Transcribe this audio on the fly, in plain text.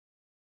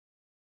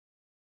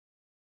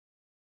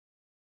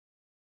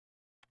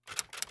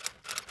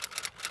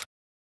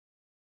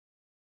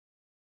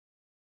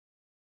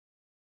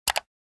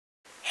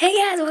Hey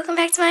guys, welcome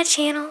back to my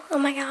channel. Oh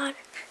my god,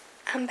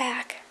 I'm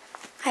back.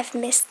 I've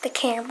missed the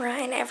camera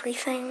and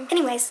everything.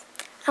 Anyways,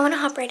 I want to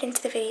hop right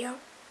into the video.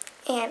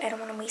 And I don't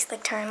want to waste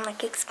time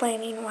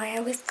explaining why I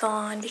was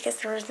gone because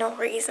there was no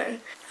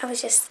reason. I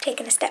was just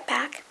taking a step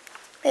back.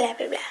 Blah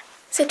blah blah.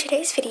 So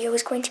today's video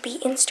is going to be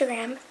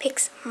Instagram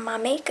picks my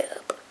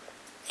makeup.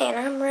 And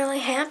I'm really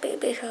happy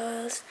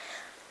because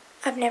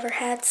I've never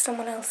had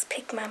someone else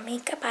pick my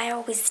makeup. I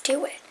always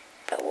do it.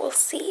 But we'll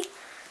see.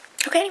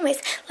 Okay,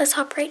 anyways, let's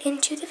hop right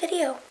into the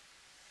video.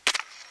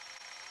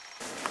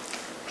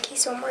 Okay,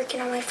 so I'm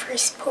working on my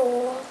first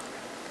poll.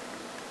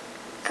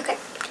 Okay.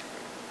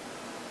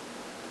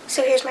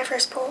 So here's my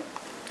first poll.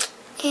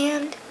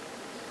 And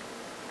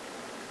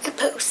a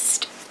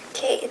post.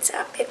 Okay, it's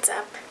up.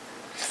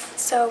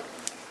 So,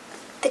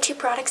 the two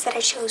products that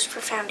I chose for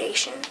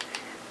foundation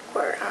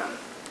were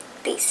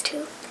these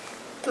two.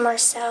 The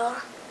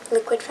Marcel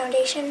Liquid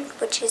Foundation,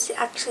 which is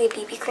actually a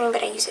BB cream,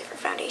 but I use it for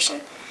foundation.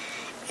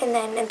 And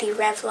then the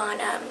Revlon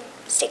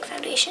Stick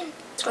Foundation.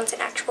 This one's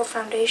an actual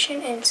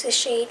foundation and it's the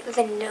shade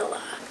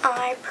Vanilla.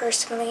 I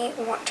personally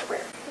want to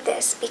wear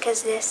this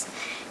because this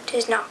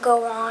does not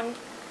go on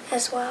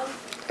as well.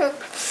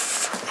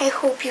 I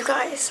hope you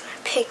guys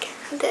pick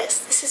this.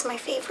 This is my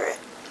favorite.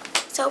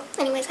 So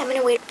anyways, I'm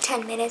gonna wait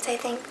 10 minutes, I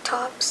think,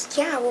 tops.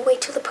 Yeah, we'll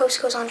wait till the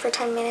post goes on for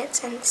 10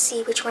 minutes and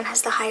see which one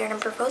has the higher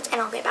number of votes and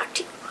I'll get back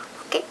to you.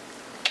 Okay?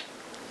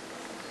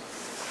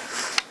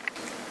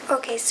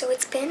 Okay, so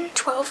it's been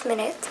 12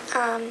 minutes.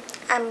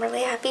 I'm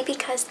really happy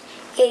because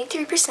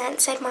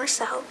 83% said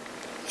Marcel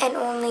and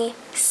only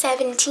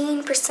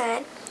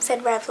 17%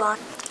 said Revlon.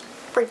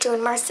 We're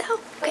doing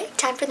Marcel. Okay,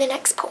 time for the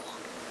next poll.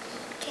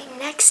 Okay,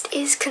 next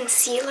is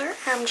concealer.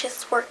 I'm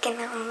just working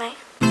on my...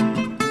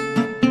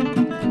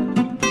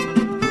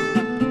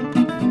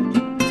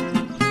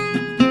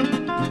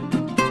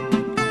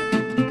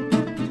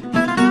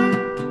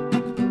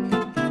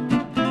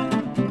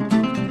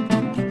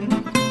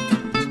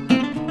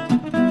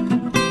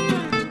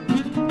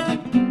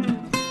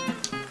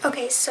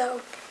 Okay,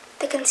 so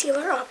the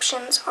concealer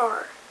options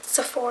are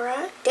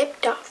Sephora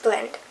Dip Dot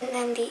Blend and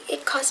then the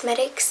IT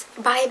Cosmetics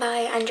Bye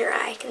Bye Under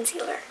Eye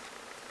Concealer.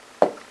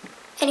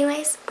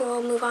 Anyways,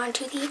 we'll move on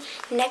to the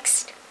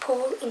next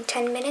poll in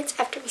 10 minutes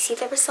after we see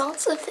the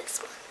results of this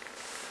one.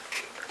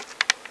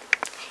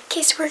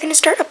 Okay, so we're going to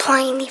start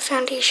applying the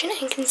foundation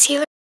and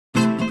concealer.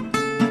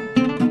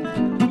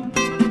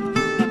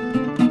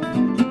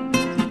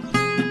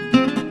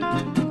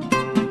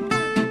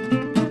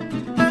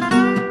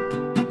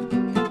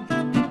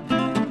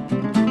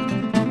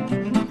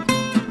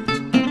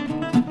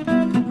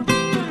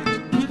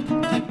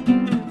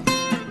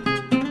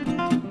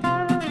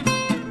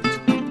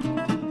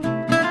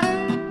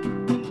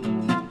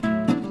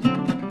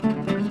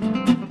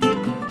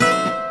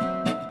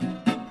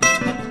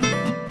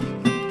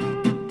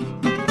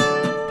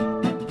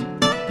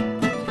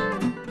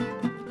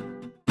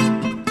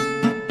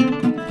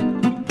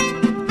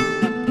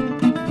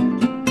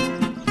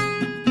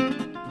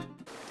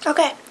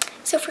 Okay,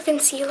 so for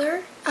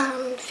concealer,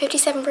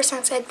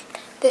 57% said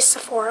this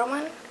Sephora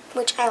one,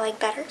 which I like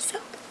better, so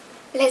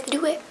let's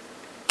do it.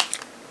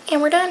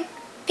 And we're done.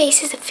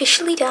 Face is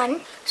officially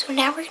done. So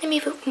now we're going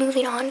to be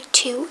moving on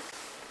to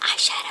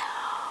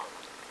eyeshadow.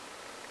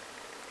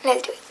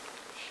 Let's do it.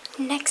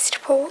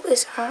 Next poll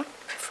is up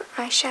for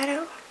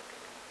eyeshadow.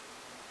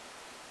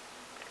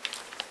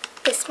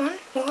 This one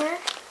or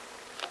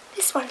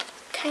this one.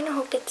 Kind of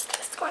hope it's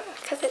this one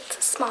because it's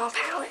a small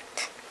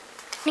palette.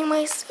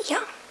 Anyways,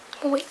 yeah.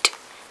 Wait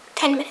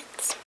 10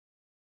 minutes.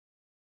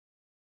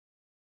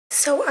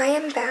 So I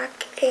am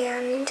back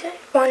and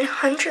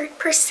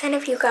 100%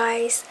 of you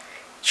guys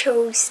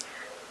chose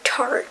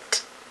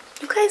Tarte.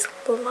 You guys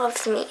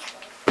love me.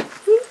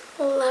 You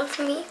love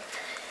me.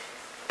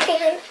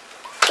 And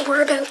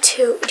we're about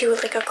to do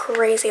a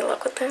crazy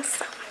look with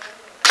this.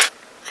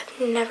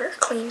 I've never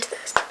cleaned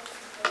this.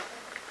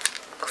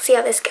 We'll see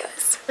how this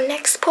goes. The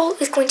next poll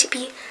is going to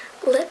be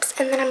lips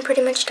and then I'm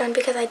pretty much done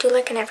because I do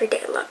like an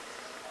everyday look.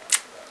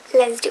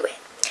 Let's do it.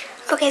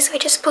 Okay, so I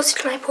just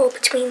posted my poll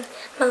between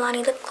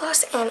Milani Lip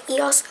Gloss and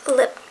EOS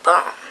Lip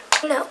Balm.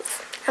 Who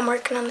knows? I'm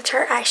working on the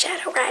Tarte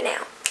eyeshadow right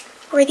now.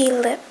 For the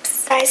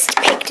lips, I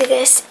picked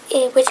this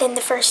within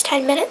the first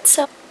 10 minutes.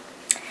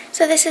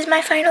 So this is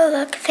my final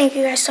look. Thank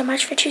you guys so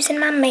much for choosing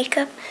my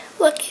makeup.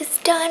 Look is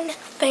done.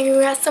 Thank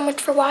you guys so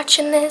much for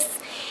watching this.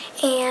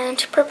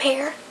 And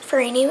prepare for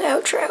a new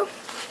outro.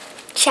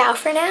 Ciao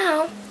for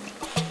now.